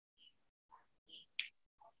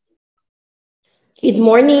Good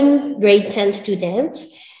morning, grade 10 students.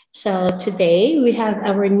 So today we have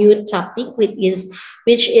our new topic, which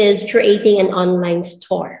is creating an online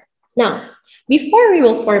store. Now, before we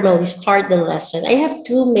will formally start the lesson, I have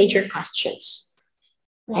two major questions,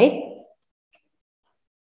 right?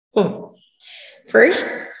 First,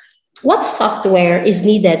 what software is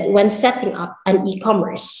needed when setting up an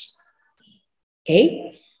e-commerce?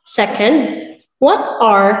 Okay. Second, what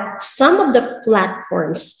are some of the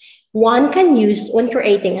platforms one can use when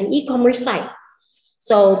creating an e-commerce site?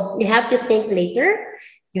 So you have to think later.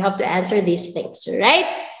 You have to answer these things, right?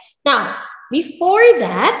 Now, before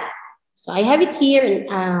that, so I have it here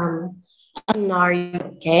in a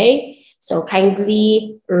scenario, okay? So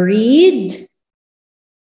kindly read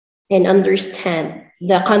and understand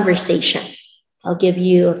the conversation. I'll give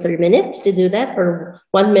you 3 minutes to do that or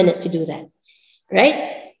 1 minute to do that,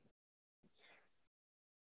 right?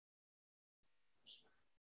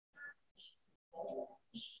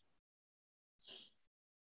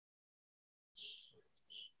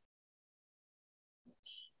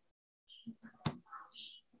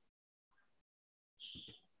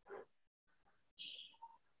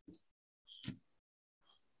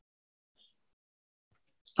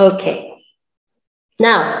 Okay.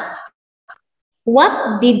 Now,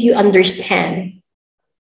 what did you understand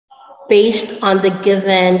based on the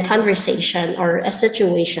given conversation or a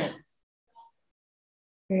situation?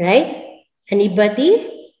 Right?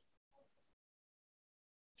 Anybody?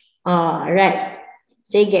 All right.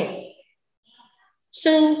 Say again.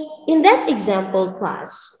 So, in that example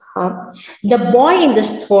class, the boy in the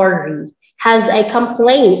story has a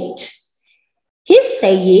complaint. He's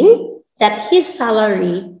saying that his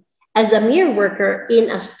salary as a mere worker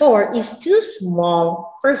in a store is too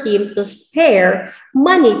small for him to spare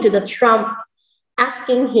money to the Trump,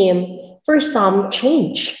 asking him for some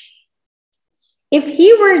change. If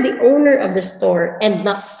he were the owner of the store and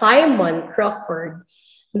not Simon Crawford,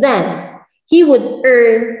 then he would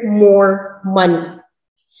earn more money.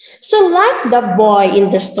 So, like the boy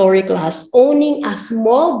in the story class, owning a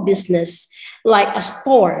small business like a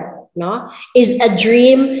store, no, is a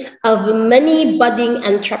dream of many budding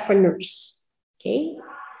entrepreneurs. Okay,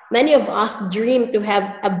 many of us dream to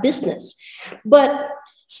have a business, but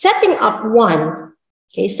setting up one,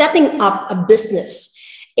 okay, setting up a business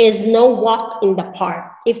is no walk in the park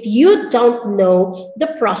if you don't know the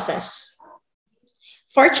process.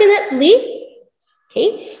 Fortunately,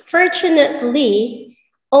 fortunately,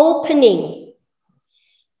 opening,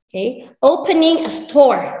 opening a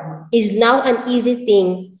store is now an easy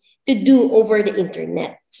thing to do over the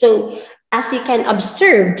internet. So as you can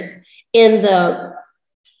observe in the,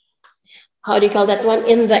 how do you call that one?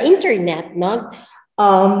 In the internet, no?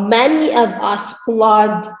 Many of us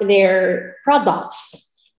plug their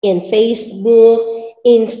products in Facebook,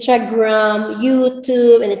 Instagram,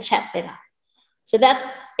 YouTube, and etc. So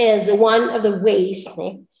that is one of the ways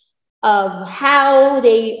of how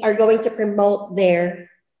they are going to promote their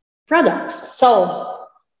products.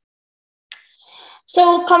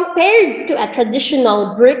 So compared to a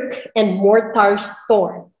traditional brick and mortar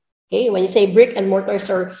store, okay, when you say brick and mortar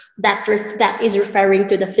store, that is referring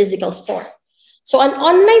to the physical store. So an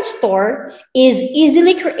online store is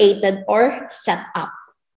easily created or set up.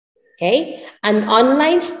 Okay, an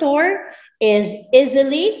online store is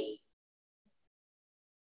easily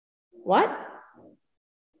what?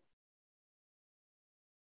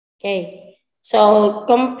 Okay, so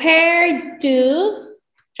compared to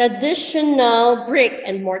traditional brick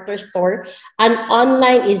and mortar store, an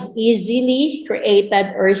online is easily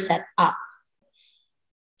created or set up.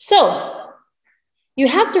 So you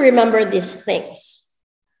have to remember these things.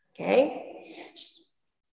 Okay.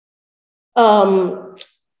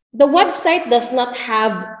 The website does not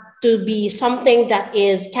have to be something that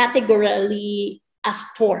is categorically a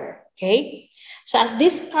store. Okay. So as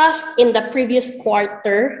discussed in the previous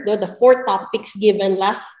quarter, the 4 topics given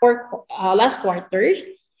last quarter,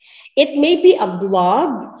 it may be a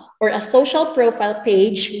blog or a social profile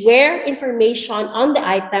page where information on the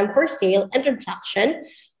item for sale and transaction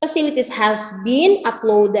facilities has been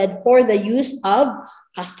uploaded for the use of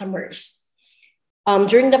customers.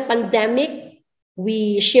 During the pandemic,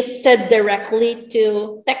 we shifted directly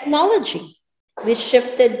to technology. We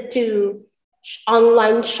shifted to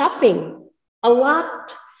online shopping. A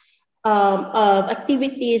lot of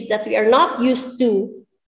activities that we are not used to,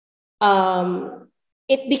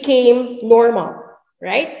 it became normal,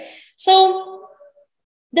 right? So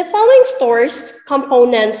the following stores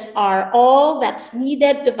components are all that's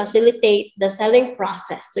needed to facilitate the selling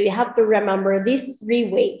process. So you have to remember these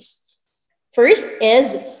 3 ways. First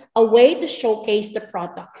is a way to showcase the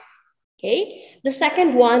product. Okay. The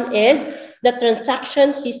second one is the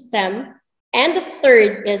transaction system. And the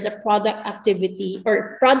third is the product activity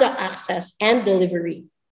or product access and delivery.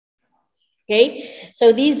 Okay.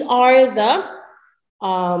 So these are the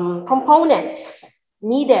components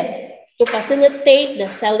needed to facilitate the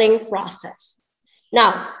selling process.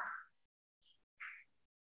 Now,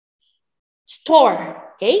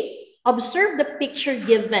 store, okay? Observe the picture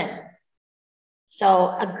given.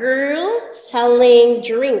 So a girl selling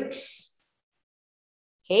drinks.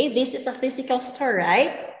 Okay, this is a physical store,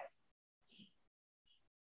 right?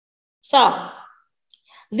 So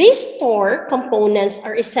these store components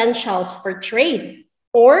are essentials for trade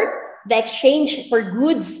or the exchange for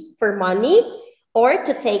goods for money or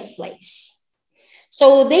to take place.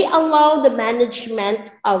 So they allow the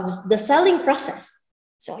management of the selling process.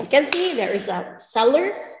 So you can see there is a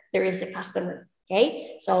seller, there is a customer,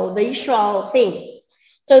 okay? So the usual thing.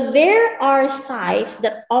 So there are sites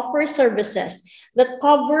that offer services that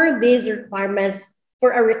cover these requirements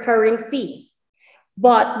for a recurring fee.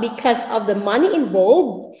 But because of the money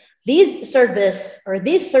involved, these services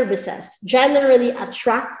generally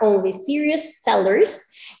attract only serious sellers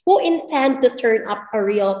who intend to turn up a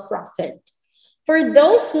real profit. For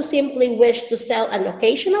those who simply wish to sell an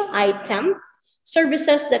occasional item,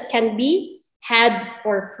 services that can be had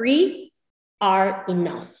for free are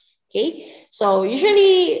enough. Okay? So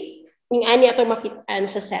usually, yung ani ato makitaan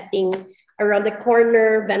sa setting around the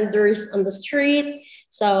corner, vendors on the street.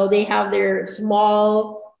 So they have their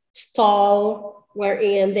small stall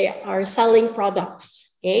wherein they are selling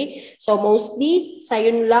products. Okay? So mostly, sa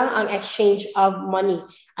yun lang ang exchange of money.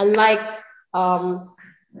 Unlike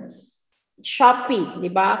Shopee, di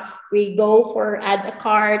ba? We go for add a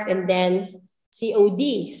cart and then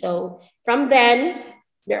COD. So from then,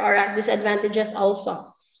 there are disadvantages also.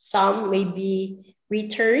 Some may be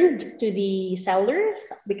returned to the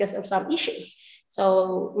sellers because of some issues.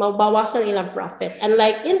 So mabawasan ilang profit. And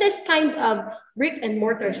like in this kind of brick and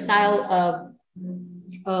mortar style of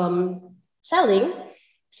selling,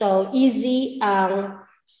 so easy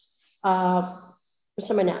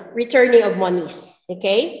returning of monies.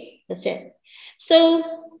 Okay, that's it. So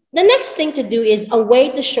the next thing to do is a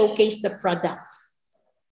way to showcase the product.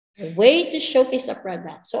 A way to showcase a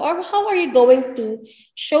product. So how are you going to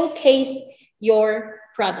showcase your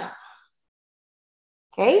product?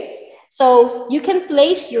 Okay, so you can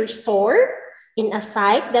place your store in a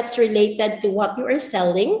site that's related to what you are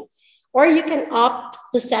selling, or you can opt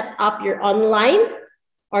to set up your online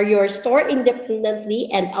or your store independently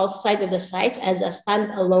and outside of the sites as a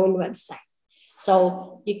standalone website.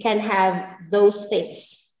 So you can have those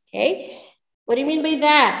things. Okay, what do you mean by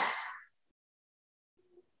that?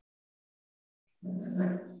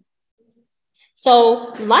 So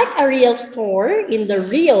like a real store in the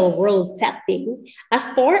real world setting, a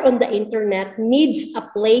store on the internet needs a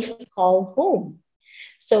place to call home.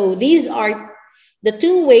 So these are the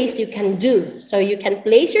two ways you can do. So you can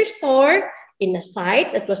place your store in a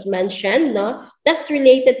site that was mentioned, no, that's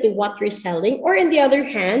related to what you're selling, or on the other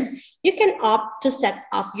hand, you can opt to set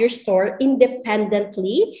up your store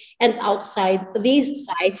independently and outside these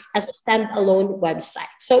sites as a standalone website.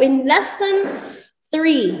 So in lesson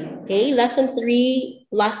 3, okay, lesson 3,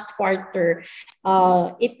 last quarter,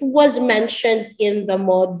 it was mentioned in the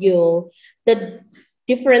module the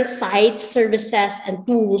different sites, services, and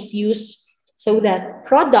tools used so that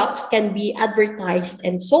products can be advertised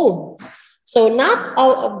and sold. So not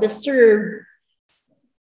all of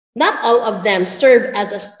them serve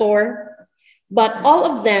as a store, but all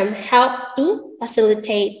of them help to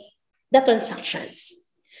facilitate the transactions.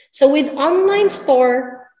 So with online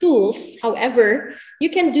store tools, however, you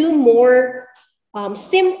can do more,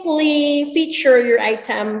 simply feature your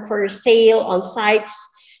item for sale on sites.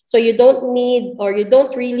 So you don't need, or you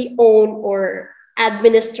don't really own or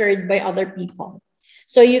administered by other people.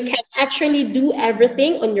 So you can actually do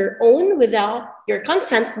everything on your own without your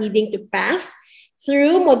content needing to pass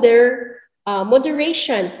through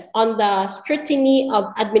moderation on the scrutiny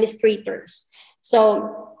of administrators.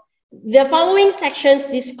 So the following sections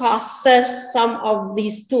discusses some of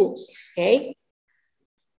these tools, okay?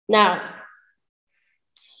 Now,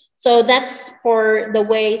 so that's for the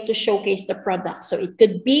way to showcase the product. So it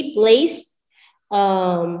could be placed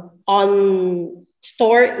on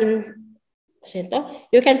store in,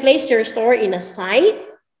 you can place your store in a site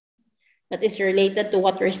that is related to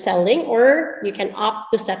what you're selling, or you can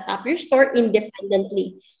opt to set up your store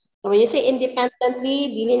independently. So when you say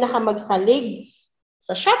independently, dili na ka magsalig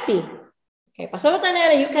sa Shopee. Okay, pasabutan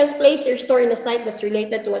na you can place your store in a site that's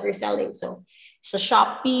related to what you're selling. So sa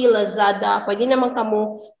Shopee, Lazada, pwede naman ka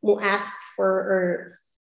mo ask for, or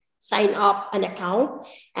sign up an account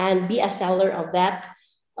and be a seller of that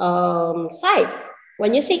site.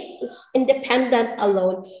 When you say it's independent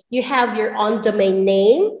alone, you have your own domain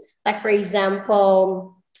name, like for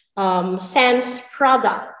example,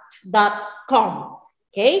 sensproduct.com,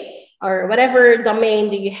 okay? Or whatever domain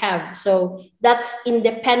do you have. So that's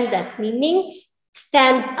independent, meaning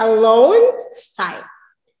stand-alone site.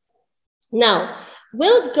 Now,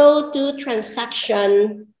 we'll go to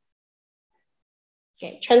transaction.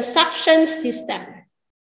 Okay, transaction system.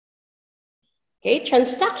 Okay,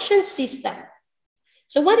 transaction system.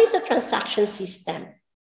 So what is a transaction system?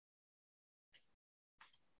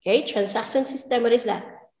 Okay, transaction system, what is that?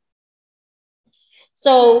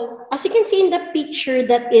 So as you can see in the picture,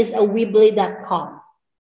 that is a Weebly.com.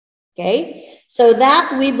 Okay, so that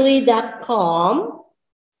Weebly.com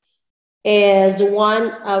is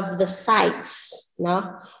one of the sites,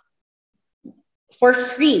 no, for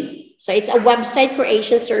free. So it's a website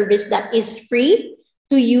creation service that is free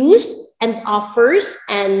to use and offers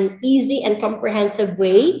an easy and comprehensive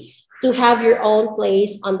way to have your own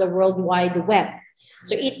place on the World Wide Web.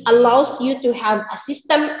 So it allows you to have a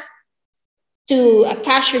system to a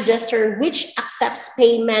cash register which accepts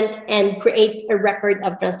payment and creates a record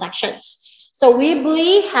of transactions. So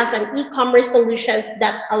Weebly has an e-commerce solutions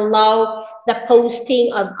that allow the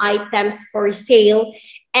posting of items for sale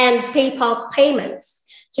and PayPal payments.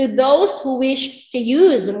 So those who wish to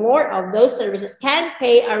use more of those services can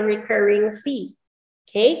pay a recurring fee.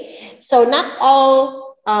 Okay, so not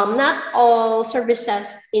all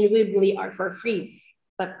services in Weebly are for free,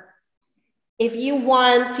 but if you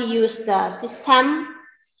want to use the system,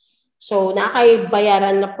 so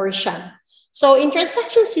nakaibayaran na portion. So in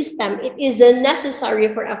transaction system, it is necessary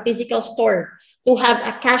for a physical store to have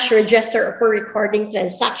a cash register for recording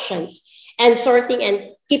transactions and sorting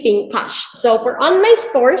and keeping cash. So for online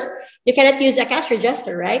stores, you cannot use a cash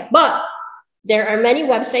register, right? But there are many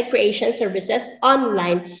website creation services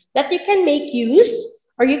online that you can make use,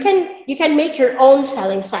 or you can make your own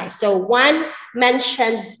selling site. So one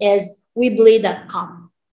mentioned is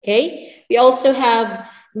Weebly.com. Okay, we also have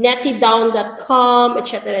nettydown.com,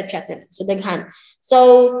 etc., etc. So daghan.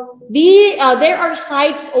 So there are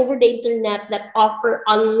sites over the internet that offer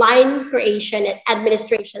online creation and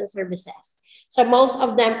administration services. So most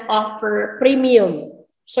of them offer premium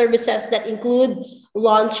services that include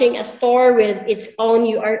launching a store with its own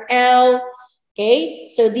URL. Okay,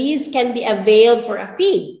 so these can be availed for a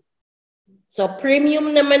fee. So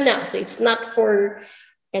premium naman na. So it's not for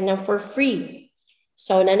free.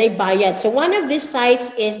 So nanay bayad. So one of these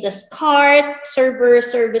sites is the SCART Server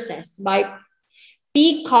Services by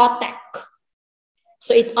Picotech.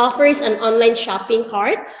 So it offers an online shopping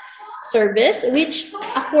cart service, which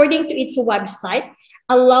according to its website,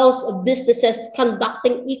 allows businesses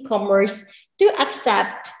conducting e-commerce to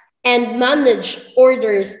accept and manage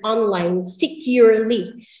orders online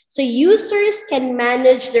securely. So users can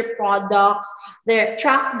manage their products,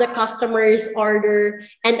 track the customer's order,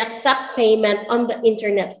 and accept payment on the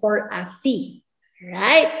internet for a fee,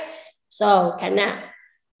 right? So, kana.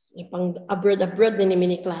 Pang abroad din ni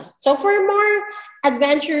mini class. So for more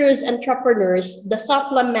adventurous entrepreneurs, the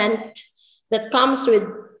supplement that comes with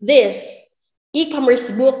this e-commerce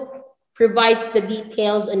book provides the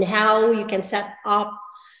details on how you can set up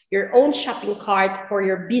your own shopping cart for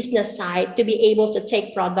your business site to be able to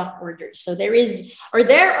take product orders. So there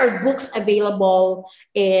are books available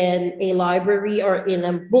in a library or in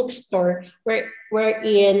a bookstore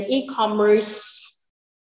wherein e-commerce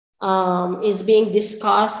is being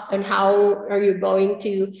discussed on how are you going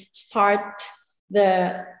to start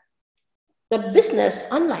the business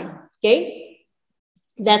online. Okay,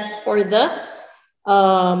 that's for the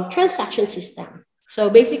transaction system.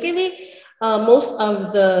 So basically, most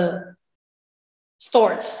of the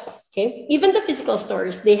stores, okay, even the physical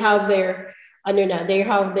stores, they have their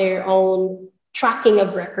own tracking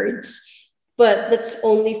of records. But that's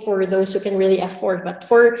only for those who can really afford. But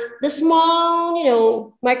for the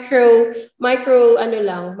small, micro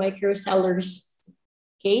sellers,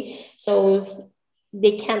 okay, so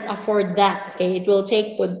they can't afford that. Okay, it will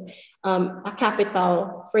take a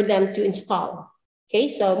capital for them to install. Okay,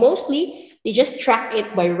 so mostly they just track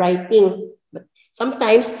it by writing, but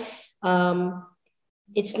sometimes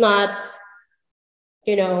it's not,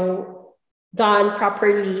 done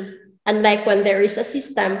properly. Unlike when there is a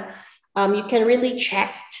system. You can really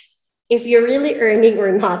check if you're really earning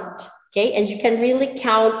or not, okay? And you can really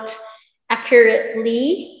count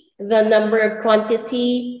accurately the number of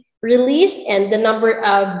quantity released and the number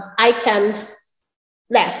of items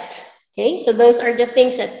left, okay? So those are the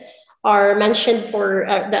things that are mentioned for,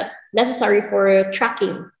 that necessary for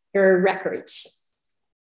tracking your records.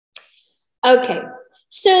 Okay,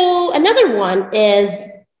 so another one is,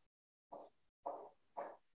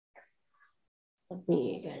 let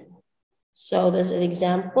me again. So there's an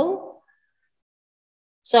example.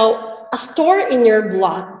 So a store in your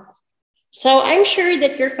blog. So I'm sure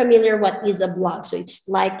that you're familiar what is a blog. So it's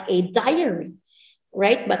like a diary,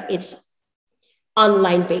 right? But it's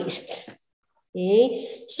online based.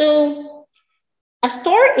 Okay. So a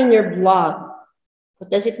store in your blog, what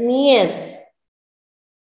does it mean?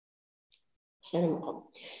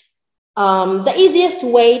 The easiest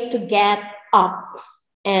way to get up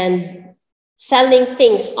and selling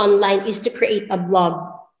things online is to create a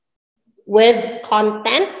blog with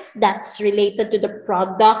content that's related to the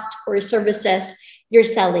product or services you're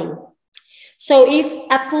selling. So if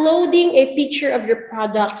uploading a picture of your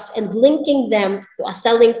products and linking them to a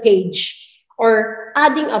selling page or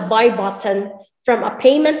adding a buy button from a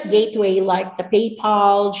payment gateway like the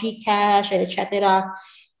PayPal, GCash, and etc.,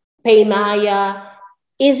 Paymaya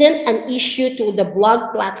isn't an issue to the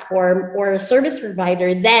blog platform or service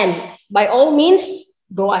provider, then by all means,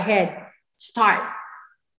 go ahead, start,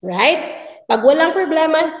 right? Pag walang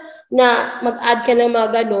problema na mag-add ka ng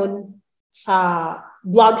mga ganun sa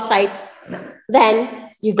blog site,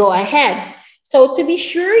 then you go ahead. So to be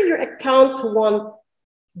sure your account won't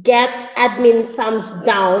get admin thumbs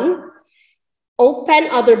down, open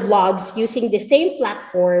other blogs using the same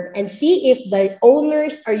platform and see if the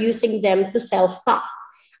owners are using them to sell stuff.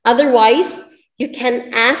 Otherwise, you can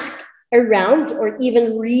ask around or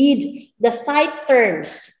even read the site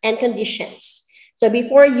terms and conditions. So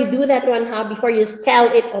before you do that one, before you sell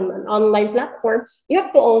it on an online platform, you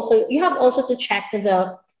have also to check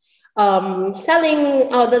the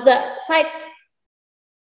the site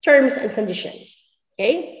terms and conditions.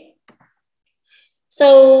 Okay.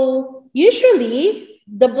 So usually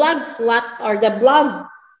the blog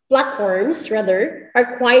platforms rather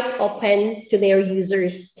are quite open to their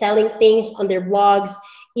users selling things on their blogs,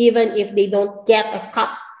 even if they don't get a cut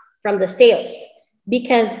from the sales,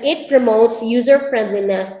 because it promotes user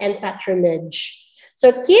friendliness and patronage.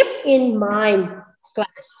 So keep in mind,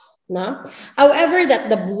 class, no? However, that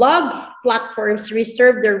the blog platforms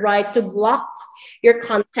reserve the right to block your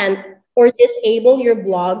content or disable your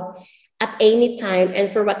blog at any time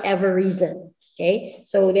and for whatever reason. Okay,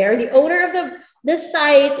 so they're the owner of the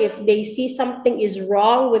site. If they see something is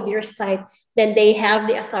wrong with your site, then they have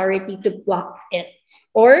the authority to block it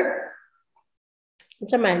or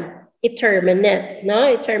terminate,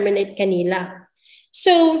 no? Terminate kanila.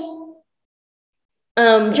 So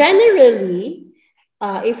generally,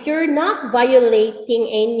 if you're not violating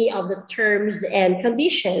any of the terms and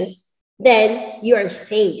conditions, then you are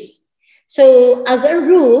safe. So as a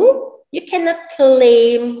rule, you cannot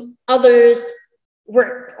claim others'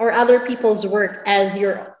 work or other people's work as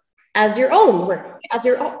your own work, as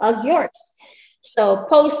yours. So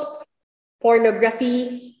post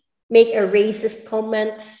pornography, make a racist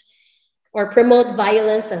comments, or promote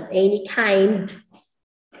violence of any kind.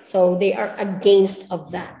 So they are against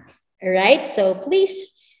of that. All right. So please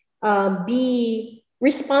be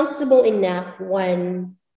responsible enough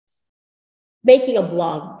when making a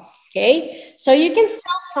blog. Okay. So you can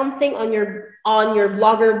sell something on your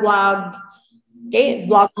blogger blog, okay,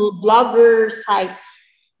 blogger site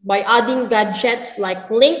by adding gadgets like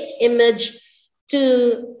linked image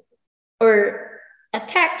to or a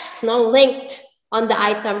text no linked on the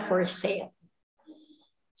item for sale.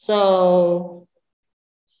 So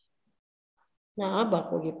ba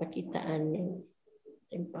ko gipakitaan yung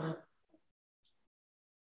tempa.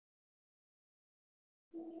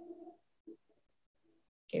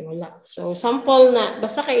 Okay, wala. So sample na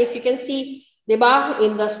basta kay if you can see, 'di ba,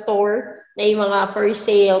 in the store na yung mga for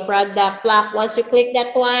sale product plaque, once you click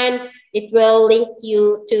that one, it will link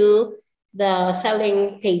you to the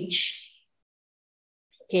selling page.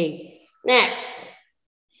 Okay, next,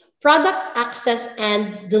 product access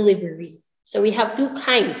and delivery. So we have two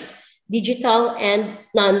kinds, digital and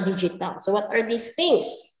non-digital. So what are these things?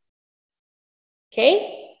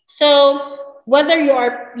 Okay, so whether you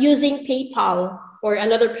are using PayPal or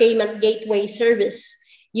another payment gateway service,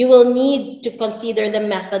 you will need to consider the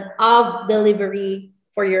method of delivery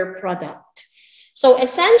for your product. So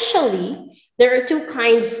essentially, there are two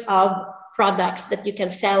kinds of products that you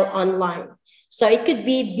can sell online. So it could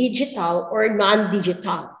be digital or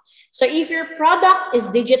non-digital. So if your product is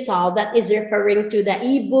digital, that is referring to the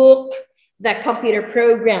ebook, the computer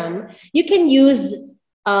program, you can use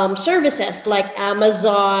services like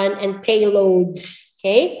Amazon and Payloads,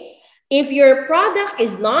 okay? If your product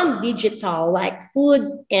is non-digital, like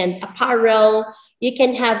food and apparel, you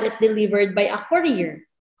can have it delivered by a courier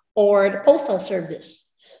or the postal service.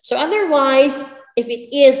 So otherwise, if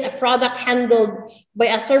it is a product handled by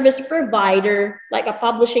a service provider, like a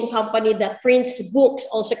publishing company that prints books,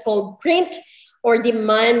 also called print or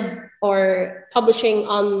demand or publishing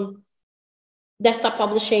on desktop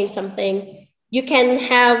publishing something, you can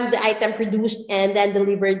have the item produced and then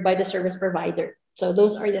delivered by the service provider. So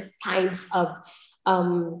those are the kinds of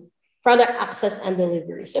product access and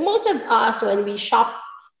delivery. So most of us, when we shop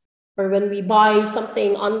or when we buy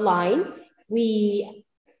something online, we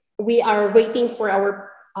are waiting for our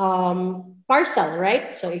parcel,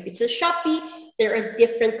 right? So if it's a Shopee, there are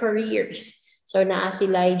different couriers. So naa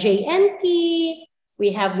sila JNT,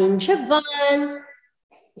 we have Ninja Van,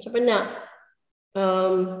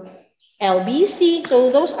 LBC.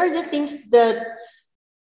 So those are the things that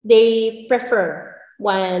they prefer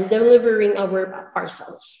when delivering our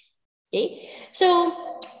parcels. Okay,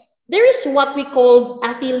 so there is what we call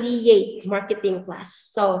affiliate marketing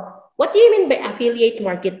class. So what do you mean by affiliate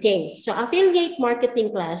marketing? So affiliate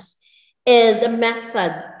marketing class is a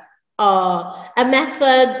method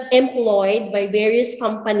employed by various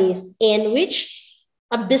companies in which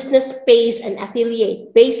a business pays an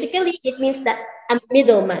affiliate. Basically, it means that a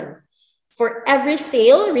middleman for every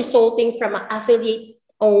sale resulting from an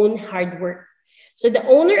affiliate-owned hard work. So the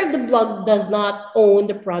owner of the blog does not own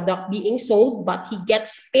the product being sold, but he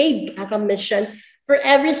gets paid a commission for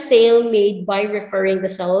every sale made by referring the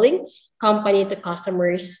selling company to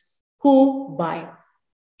customers who buy.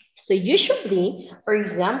 So usually, for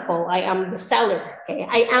example, I am the seller. Okay,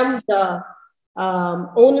 I am the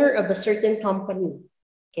owner of a certain company.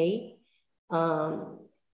 Okay,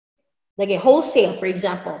 like a wholesale, for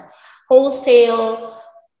example, wholesale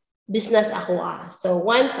business ako So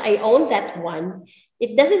once I own that one,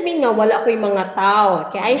 it doesn't mean na wala ko yung mga tao.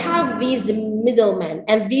 Okay, I have these middlemen,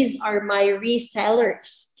 and these are my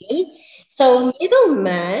resellers. Okay, so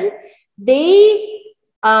middlemen, they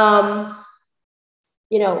top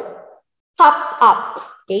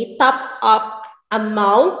up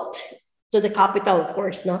amount to the capital, of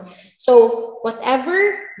course, no? So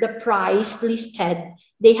whatever the price listed,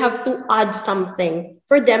 they have to add something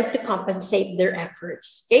for them to compensate their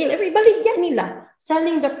efforts. Okay, everybody get nila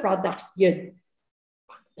selling the products good.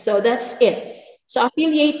 So that's it. So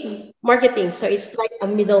affiliate marketing, so it's like a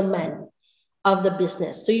middleman of the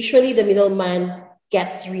business. So usually the middleman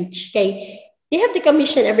gets rich. Okay, they have the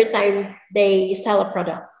commission every time they sell a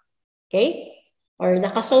product. Okay, or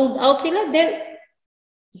naka-sold out sila, then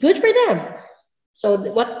good for them. So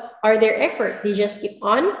what are their effort? They just keep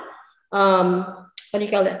on, what do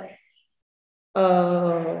you call that?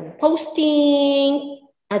 Posting,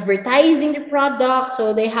 advertising the product,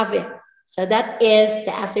 so they have it. So that is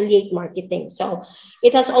the affiliate marketing. So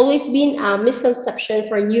it has always been a misconception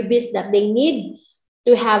for newbies that they need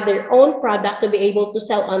to have their own product to be able to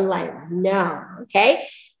sell online. No, okay?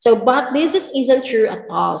 So, but this isn't true at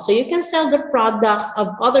all. So you can sell the products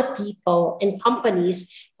of other people and companies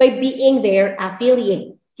by being their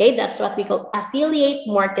affiliate. Okay, that's what we call affiliate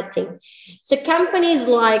marketing. So companies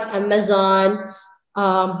like Amazon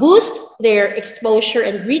boost their exposure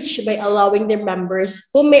and reach by allowing their members,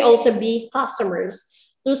 who may also be customers,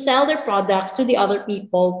 to sell their products to the other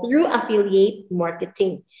people through affiliate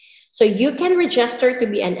marketing. So you can register to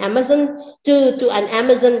be an Amazon to an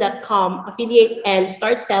Amazon.com affiliate and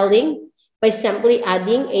start selling by simply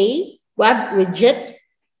adding a web widget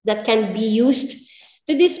that can be used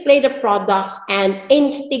to display the products and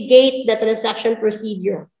instigate the transaction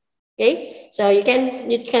procedure. Okay, so you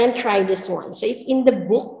can try this one. So it's in the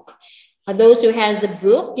book. Those who has the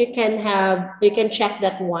book, you can check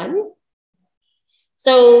that one.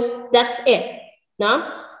 So that's it.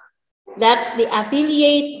 Now, that's the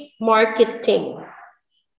affiliate marketing.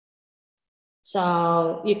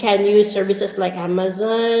 So you can use services like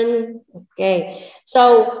Amazon. Okay.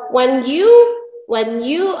 So when you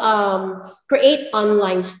create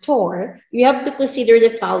online store, you have to consider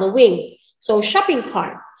the following. So shopping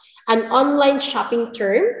cart, an online shopping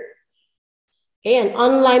term. Okay, an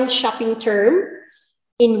online shopping term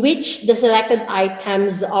in which the selected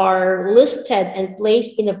items are listed and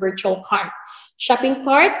placed in a virtual cart. Shopping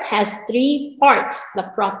cart has three parts: the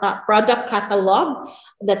product catalog,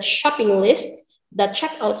 the shopping list, the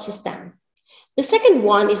checkout system. The second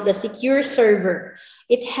one is the secure server.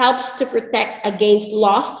 It helps to protect against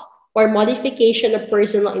loss or modification of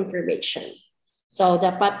personal information. So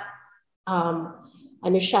dapat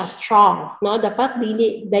strong, no? Dapat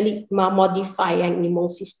dali ma-modify ang imong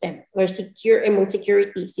system or secure imong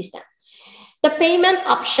security system. The payment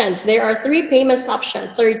options, there are three payments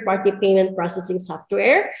options: third-party payment processing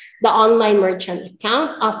software, the online merchant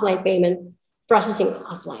account, offline payment processing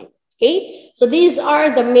offline. Okay, so these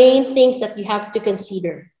are the main things that you have to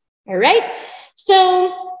consider. All right, So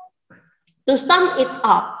to sum it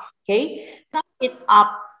up, okay, sum it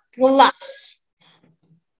up plus,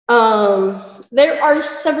 there are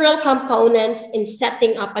several components in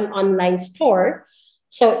setting up an online store.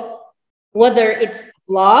 So whether it's a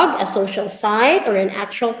blog, a social site, or an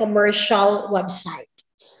actual commercial website,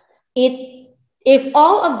 if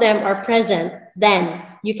all of them are present, then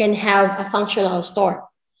you can have a functional store.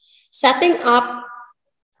 Setting up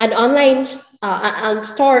an online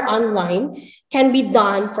store online can be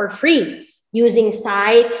done for free using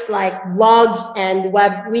sites like blogs and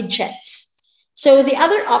web widgets. So the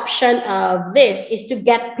other option of this is to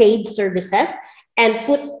get paid services and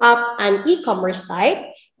put up an e-commerce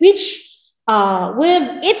site, which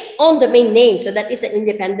with its own domain name. So that is an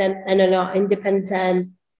independent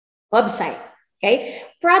website. Okay,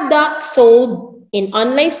 products sold in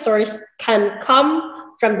online stores can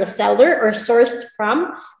come from the seller or sourced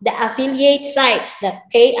from the affiliate sites that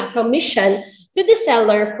pay a commission to the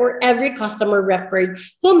seller for every customer referred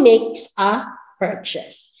who makes a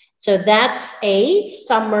purchase. So that's a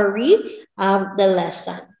summary of the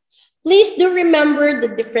lesson. Please do remember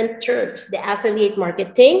the different terms: the affiliate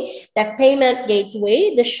marketing, the payment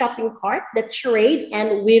gateway, the shopping cart, the trade,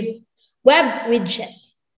 and with web widget.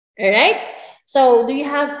 All right. So do you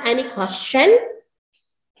have any question?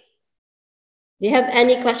 Do you have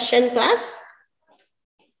any question, class?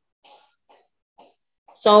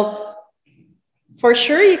 So for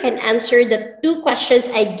sure, you can answer the two questions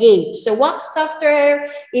I gave. So what software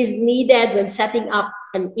is needed when setting up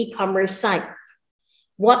an e-commerce site?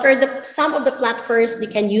 What are some of the platforms they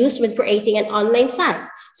can use when creating an online site?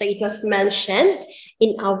 So it was mentioned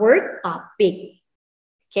in our topic.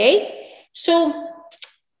 Okay. So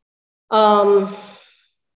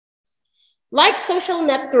like social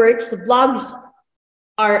networks, blogs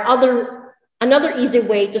are another easy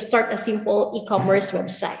way to start a simple e-commerce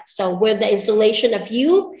website. So with the installation of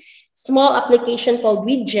few small application called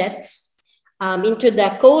widgets into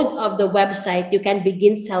the code of the website, you can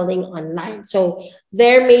begin selling online. So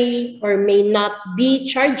there may or may not be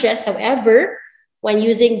charges, however, when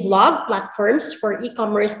using blog platforms for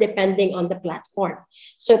e-commerce depending on the platform.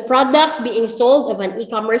 So products being sold of an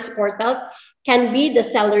e-commerce portal can be the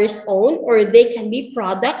seller's own, or they can be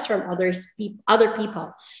products from other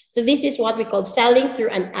people. So this is what we call selling through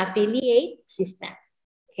an affiliate system.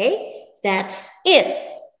 Okay, that's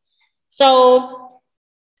it. So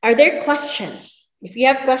are there questions? If you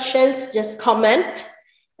have questions, just comment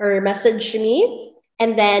or message me,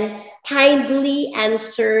 and then kindly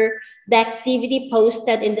answer the activity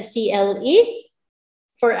posted in the CLE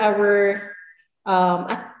for our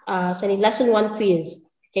lesson 1 quiz.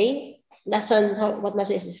 Okay, what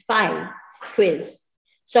lesson is this? 5 quiz.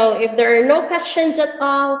 So if there are no questions at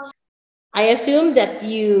all, I assume that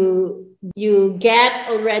you get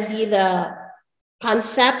already the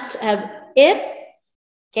concept of it.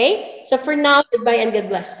 Okay, so for now, goodbye and God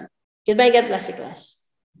bless you. Goodbye, God bless you, class.